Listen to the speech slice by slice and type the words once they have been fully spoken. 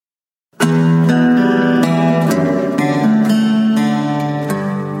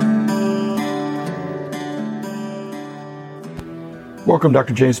Welcome,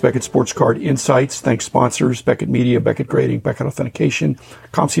 Dr. James Beckett, Sports Card Insights. Thanks, sponsors, Beckett Media, Beckett Grading, Beckett Authentication,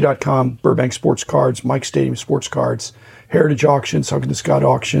 ComC.com, Burbank Sports Cards, Mike Stadium Sports Cards, Heritage Auctions, Huggins Scott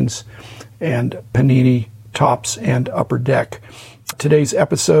Auctions, and Panini Tops and Upper Deck. Today's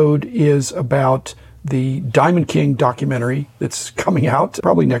episode is about the Diamond King documentary that's coming out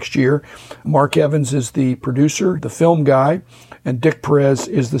probably next year. Mark Evans is the producer, the film guy, and Dick Perez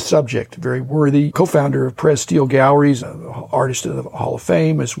is the subject. Very worthy co-founder of Perez Steel Galleries, artist of the Hall of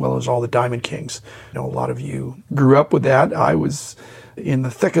Fame, as well as all the Diamond Kings. I know a lot of you grew up with that. I was in the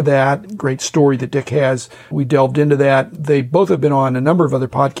thick of that. Great story that Dick has. We delved into that. They both have been on a number of other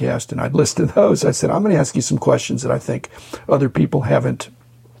podcasts, and I listed those. I said, I'm going to ask you some questions that I think other people haven't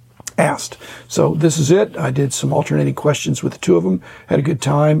asked. So this is it. I did some alternating questions with the two of them. Had a good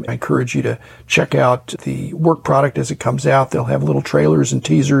time. I encourage you to check out the work product as it comes out. They'll have little trailers and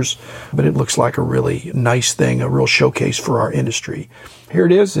teasers, but it looks like a really nice thing, a real showcase for our industry. Here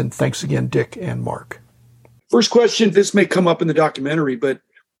it is, and thanks again, Dick and Mark. First question, this may come up in the documentary, but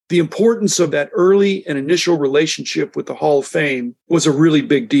the importance of that early and initial relationship with the Hall of Fame was a really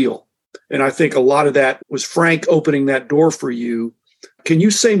big deal. And I think a lot of that was Frank opening that door for you. Can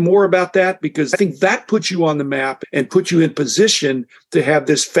you say more about that? Because I think that puts you on the map and put you in position to have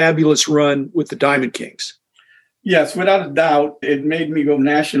this fabulous run with the Diamond Kings. Yes, without a doubt, it made me go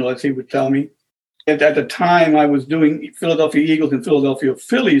national, as he would tell me. At the time, I was doing Philadelphia Eagles and Philadelphia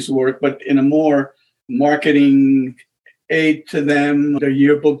Phillies work, but in a more marketing aid to them, their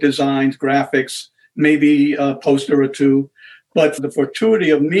yearbook designs, graphics, maybe a poster or two. But the fortuity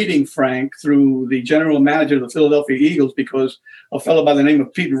of meeting Frank through the general manager of the Philadelphia Eagles, because a fellow by the name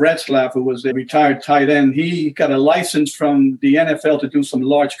of Pete Retzlaff, who was a retired tight end, he got a license from the NFL to do some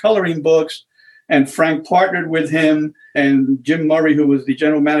large coloring books. And Frank partnered with him and Jim Murray, who was the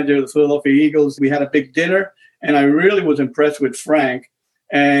general manager of the Philadelphia Eagles. We had a big dinner, and I really was impressed with Frank.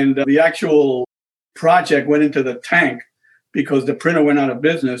 And the actual project went into the tank because the printer went out of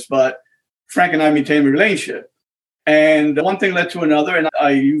business. But Frank and I maintained a relationship. And one thing led to another, and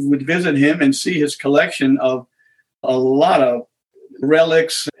I would visit him and see his collection of a lot of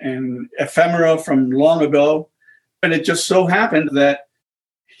relics and ephemera from long ago. And it just so happened that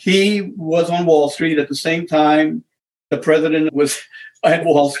he was on Wall Street at the same time the president was at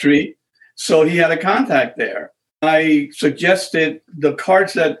Wall Street. So he had a contact there. I suggested the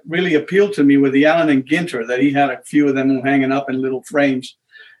cards that really appealed to me were the Allen and Ginter, that he had a few of them hanging up in little frames.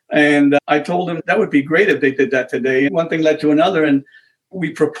 And I told him that would be great if they did that today. One thing led to another, and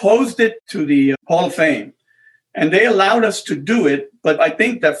we proposed it to the Hall of Fame. And they allowed us to do it, but I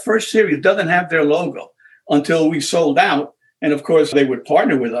think that first series doesn't have their logo until we sold out. And of course, they would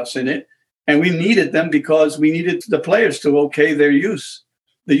partner with us in it. And we needed them because we needed the players to okay their use,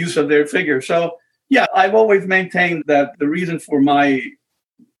 the use of their figure. So, yeah, I've always maintained that the reason for my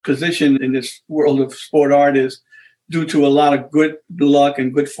position in this world of sport art is due to a lot of good luck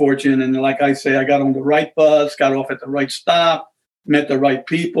and good fortune. And like I say, I got on the right bus, got off at the right stop, met the right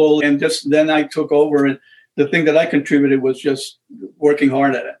people, and just then I took over. And the thing that I contributed was just working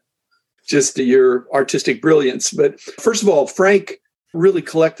hard at it. Just your artistic brilliance. But first of all, Frank really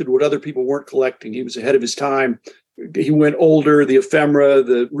collected what other people weren't collecting. He was ahead of his time. He went older, the ephemera,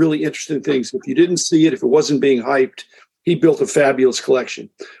 the really interesting things. If you didn't see it, if it wasn't being hyped, he built a fabulous collection.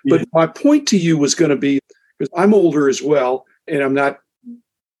 Yeah. But my point to you was going to be, because I'm older as well, and I'm not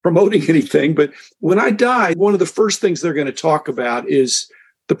promoting anything, but when I die, one of the first things they're going to talk about is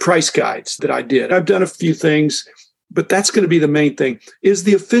the price guides that I did. I've done a few things, but that's going to be the main thing. Is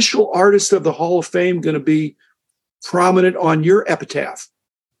the official artist of the Hall of Fame going to be prominent on your epitaph?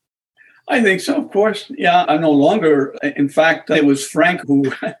 I think so, of course. Yeah, I'm no longer. In fact, it was Frank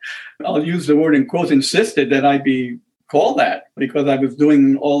who, I'll use the word in quotes, insisted that I be called that because I was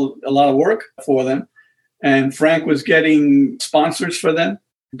doing a lot of work for them. And Frank was getting sponsors for them.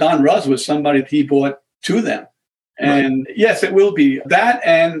 Don Russ was somebody that he brought to them. And right. Yes, it will be that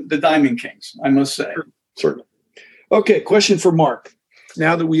and the Diamond Kings, I must say. Certainly. Okay, question for Mark.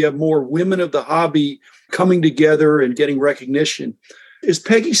 Now that we have more women of the hobby coming together and getting recognition, is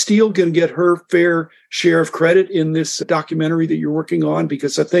Peggy Steele going to get her fair share of credit in this documentary that you're working on?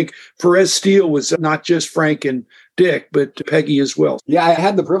 Because I think Perez Steele was not just Frank and Dick, but Peggy as well. Yeah, I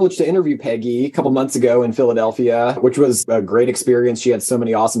had the privilege to interview Peggy a couple months ago in Philadelphia, which was a great experience. She had so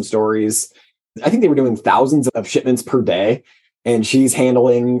many awesome stories. I think they were doing thousands of shipments per day, and she's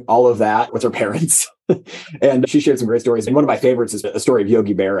handling all of that with her parents. And she shared some great stories. And one of my favorites is a story of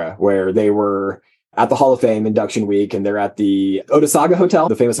Yogi Berra, where they were at the Hall of Fame induction week, and they're at the Otesaga Hotel,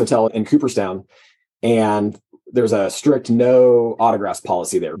 the famous hotel in Cooperstown. And there's a strict no autographs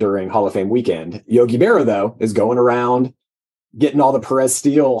policy there during Hall of Fame weekend. Yogi Berra, though, is going around getting all the Perez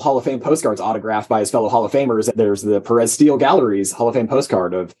Steel Hall of Fame postcards autographed by his fellow Hall of Famers. There's the Perez Steel Galleries Hall of Fame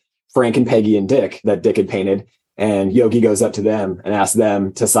postcard of Frank and Peggy and Dick that Dick had painted. And Yogi goes up to them and asks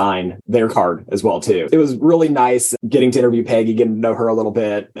them to sign their card as well, too. It was really nice getting to interview Peggy, getting to know her a little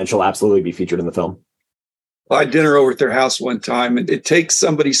bit, and she'll absolutely be featured in the film. I had dinner over at their house one time, and it takes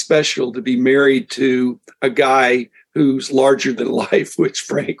somebody special to be married to a guy who's larger than life, which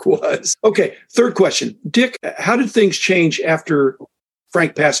Frank was. Okay, third question. Dick, how did things change after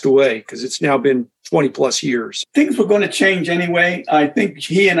Frank passed away? Because it's now been 20 plus years. Things were going to change anyway. I think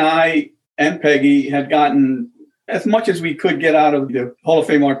he and I and Peggy had gotten as much as we could get out of the Hall of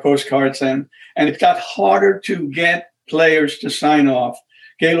Fame art postcards, and it got harder to get players to sign off.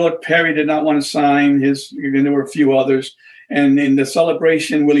 Gaylord Perry did not want to sign his, and there were a few others. And in the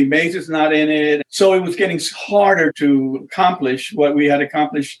celebration, Willie Mays is not in it. So it was getting harder to accomplish what we had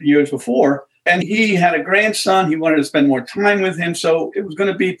accomplished years before. And he had a grandson. He wanted to spend more time with him. So it was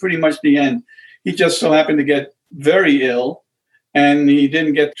going to be pretty much the end. He just so happened to get very ill, and he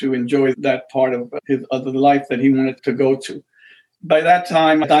didn't get to enjoy that part of the life that he wanted to go to. By that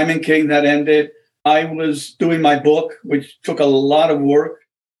time, Diamond King had ended. I was doing my book, which took a lot of work.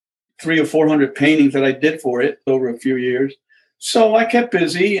 300 or 400 paintings that I did for it over a few years. So I kept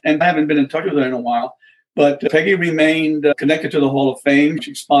busy, and I haven't been in touch with her in a while. But Peggy remained connected to the Hall of Fame.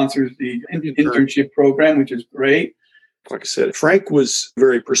 She sponsors the internship program, which is great. Like I said, Frank was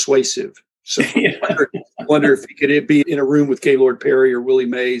very persuasive. So I wonder if he could be in a room with Gaylord Perry or Willie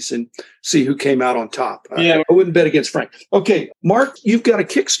Mays and see who came out on top. I wouldn't bet against Frank. Okay, Mark, you've got a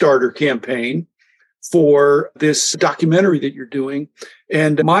Kickstarter campaign for this documentary that you're doing.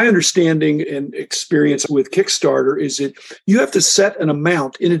 And my understanding and experience with Kickstarter is that you have to set an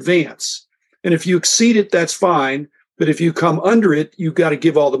amount in advance. And if you exceed it, that's fine. But if you come under it, you've got to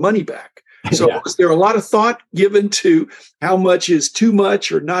give all the money back. So is there a lot of thought given to how much is too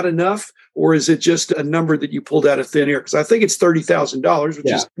much or not enough? Or is it just a number that you pulled out of thin air? Because I think it's $30,000,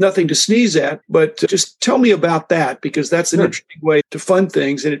 which is nothing to sneeze at. But just tell me about that, because that's an interesting way to fund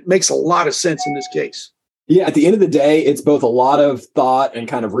things. And it makes a lot of sense in this case. Yeah, at the end of the day, it's both a lot of thought and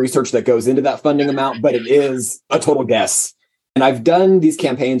kind of research that goes into that funding amount, but it is a total guess. And I've done these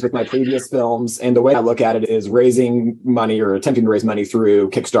campaigns with my previous films. And the way I look at it is raising money or attempting to raise money through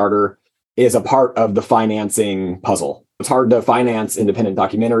Kickstarter is a part of the financing puzzle. It's hard to finance independent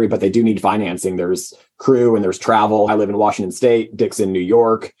documentary, but they do need financing. There's crew and there's travel. I live in Washington State. Dick's in New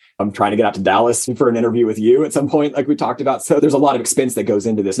York. I'm trying to get out to Dallas for an interview with you at some point, like we talked about. So there's a lot of expense that goes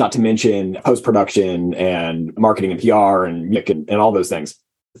into this, not to mention post-production and marketing and PR and all those things.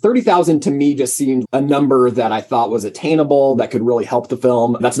 30,000 to me just seemed a number that I thought was attainable, that could really help the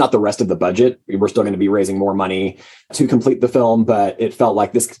film. That's not the rest of the budget. We're still going to be raising more money to complete the film, but it felt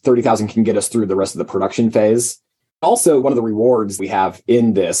like this 30,000 can get us through the rest of the production phase. Also, one of the rewards we have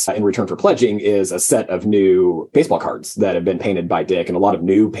in this, in return for pledging, is a set of new baseball cards that have been painted by Dick and a lot of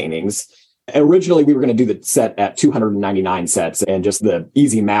new paintings. Originally, we were going to do the set at 299 sets, and just the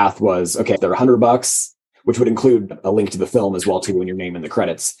easy math was, okay, if they're $100, which would include a link to the film as well, too, in your name in the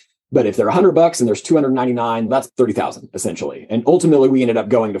credits. But if they're $100 and there's 299, that's 30,000 essentially. And ultimately, we ended up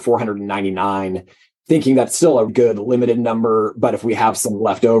going to 499, thinking that's still a good limited number. But if we have some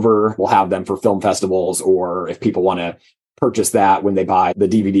left over, we'll have them for film festivals, or if people want to purchase that when they buy the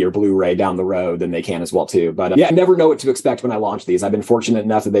DVD or Blu-ray down the road, then they can as well too. But I never know what to expect when I launch these. I've been fortunate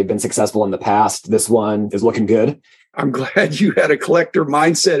enough that they've been successful in the past. This one is looking good. I'm glad you had a collector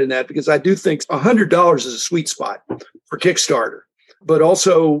mindset in that, because I do think $100 is a sweet spot for Kickstarter, but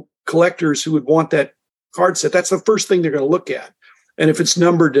also collectors who would want that card set. That's the first thing they're going to look at. And if it's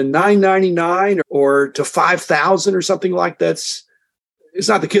numbered to $999 or to $5,000 or something like that, it's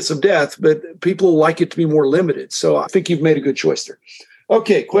not the kiss of death, but people like it to be more limited. So I think you've made a good choice there.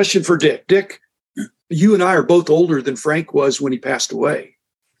 Okay, question for Dick. Dick, you and I are both older than Frank was when he passed away.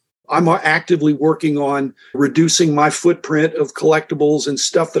 I'm actively working on reducing my footprint of collectibles and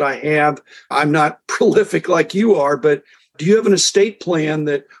stuff that I have. I'm not prolific like you are, but do you have an estate plan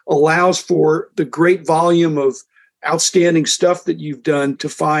that allows for the great volume of outstanding stuff that you've done to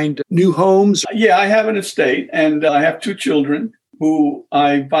find new homes? Yeah, I have an estate, and I have two children who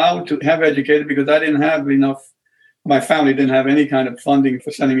I vowed to have educated because I didn't have enough. My family didn't have any kind of funding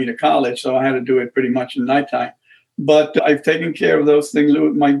for sending me to college, so I had to do it pretty much in nighttime. But I've taken care of those things.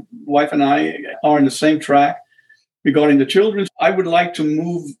 My wife and I are on the same track regarding the children. I would like to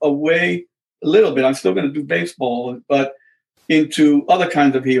move away a little bit. I'm still going to do baseball, but into other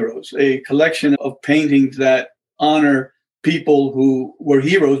kinds of heroes, a collection of paintings that honor people who were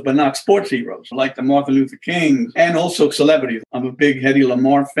heroes, but not sports heroes, like the Martin Luther King, and also celebrities. I'm a big Hedy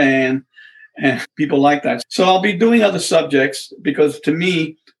Lamarr fan, And people like that. So I'll be doing other subjects because to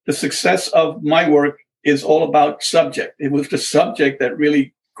me, the success of my work is all about subject. It was the subject that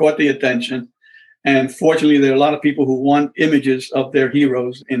really caught the attention. And fortunately, there are a lot of people who want images of their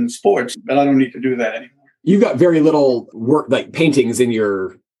heroes in sports, but I don't need to do that anymore. You've got very little work, like paintings in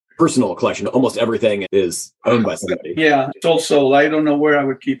your personal collection. Almost everything is owned by somebody. Yeah, it's all sold. I don't know where I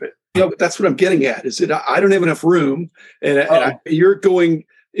would keep it. That's what I'm getting at, is that I don't have enough room. You're going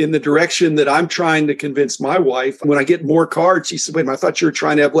in the direction that I'm trying to convince my wife. When I get more cards, she said, wait a minute, I thought you were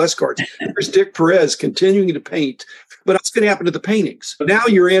trying to have less cards. There's Dick Perez continuing to paint. But what's going to happen to the paintings? Now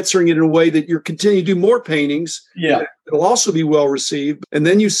you're answering it in a way that you're continuing to do more paintings. Yeah. It'll also be well received. And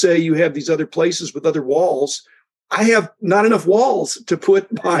then you say you have these other places with other walls. I have not enough walls to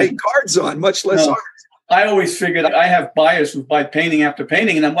put my cards on, much less art. I always figured I have buyers who buy painting after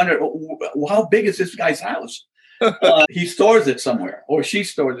painting, and I'm wondering, how big is this guy's house? He stores it somewhere, or she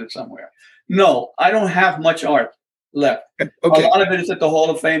stores it somewhere. No, I don't have much art left. Okay. A lot of it is at the Hall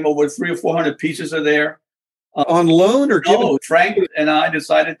of Fame. Over 300 or 400 pieces are there. On loan or given? No, Frank and I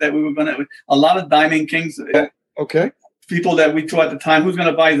decided that we were going to, a lot of Diamond Kings. Okay. People that we thought at the time, who's going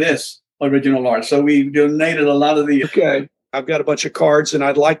to buy this original art? So we donated a lot of the. Okay. I've got a bunch of cards and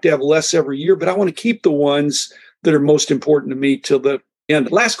I'd like to have less every year, but I want to keep the ones that are most important to me till the end.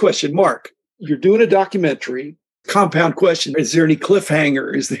 Last question, Mark. You're doing a documentary. Compound question. Is there any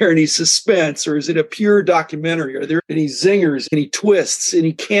cliffhanger? Is there any suspense? Or is it a pure documentary? Are there any zingers, any twists,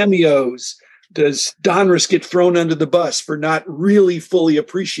 any cameos? Does Donruss get thrown under the bus for not really fully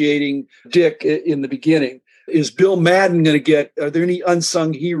appreciating Dick in the beginning? Is Bill Madden going to get, are there any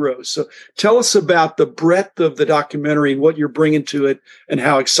unsung heroes? So tell us about the breadth of the documentary and what you're bringing to it and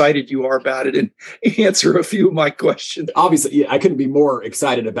how excited you are about it, and answer a few of my questions. Obviously, I couldn't be more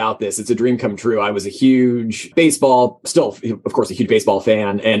excited about this. It's a dream come true. I was a huge baseball, still, of course, a huge baseball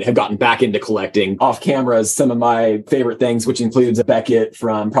fan, and have gotten back into collecting off cameras some of my favorite things, which includes a Beckett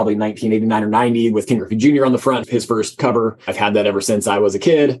from probably 1989 or 90 with Ken Griffey Jr. on the front, his first cover. I've had that ever since I was a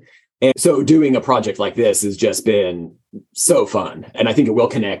kid. And so doing a project like this has just been so fun. And I think it will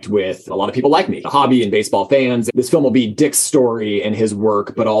connect with a lot of people like me, hobby and baseball fans. This film will be Dick's story and his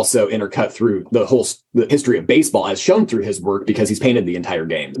work, but also intercut through the history of baseball as shown through his work, because he's painted the entire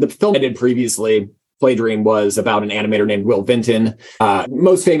game. The film I did previously, Play Dream, was about an animator named Will Vinton,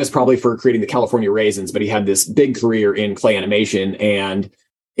 most famous probably for creating the California Raisins, but he had this big career in clay animation and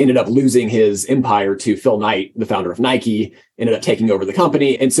ended up losing his empire to Phil Knight, the founder of Nike, ended up taking over the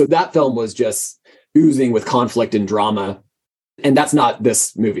company. And so that film was just oozing with conflict and drama. And that's not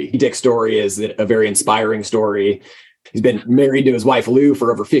this movie. Dick's story is a very inspiring story. He's been married to his wife, Lou,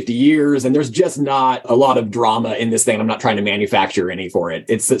 for over 50 years. And there's just not a lot of drama in this thing. I'm not trying to manufacture any for it.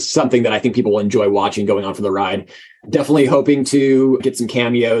 It's something that I think people will enjoy watching, going on for the ride. Definitely hoping to get some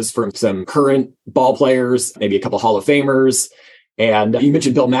cameos from some current ball players, maybe a couple Hall of Famers. And you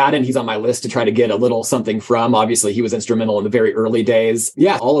mentioned Bill Madden. He's on my list to try to get a little something from. Obviously, he was instrumental in the very early days.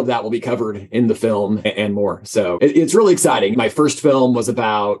 Yeah, all of that will be covered in the film and more. So it's really exciting. My first film was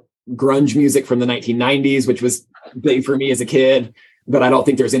about grunge music from the 1990s, which was big for me as a kid. But I don't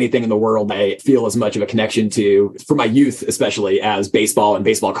think there's anything in the world I feel as much of a connection to, for my youth, especially, as baseball and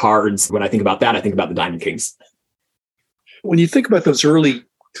baseball cards. When I think about that, I think about the Diamond Kings. When you think about those early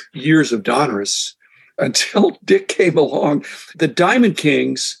years of Donruss, until Dick came along, the Diamond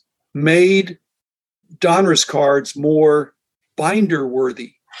Kings made Donruss cards more binder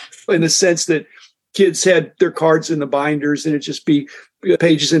worthy, in the sense that kids had their cards in the binders and it'd just be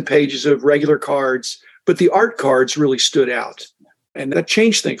pages and pages of regular cards. But the art cards really stood out. And that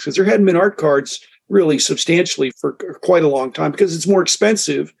changed things, because there hadn't been art cards really substantially for quite a long time, because it's more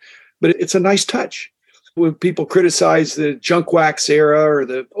expensive, but it's a nice touch. When people criticize the junk wax era or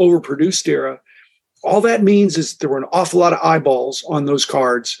the overproduced era, all that means is there were an awful lot of eyeballs on those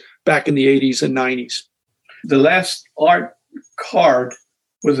cards back in the 80s and 90s. The last art card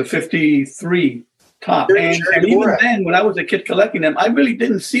was a 53 top. And even then, when I was a kid collecting them, I really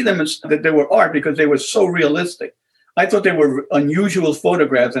didn't see them as that they were art, because they were so realistic. I thought they were unusual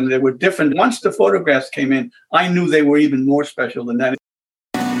photographs and they were different. Once the photographs came in, I knew they were even more special than that.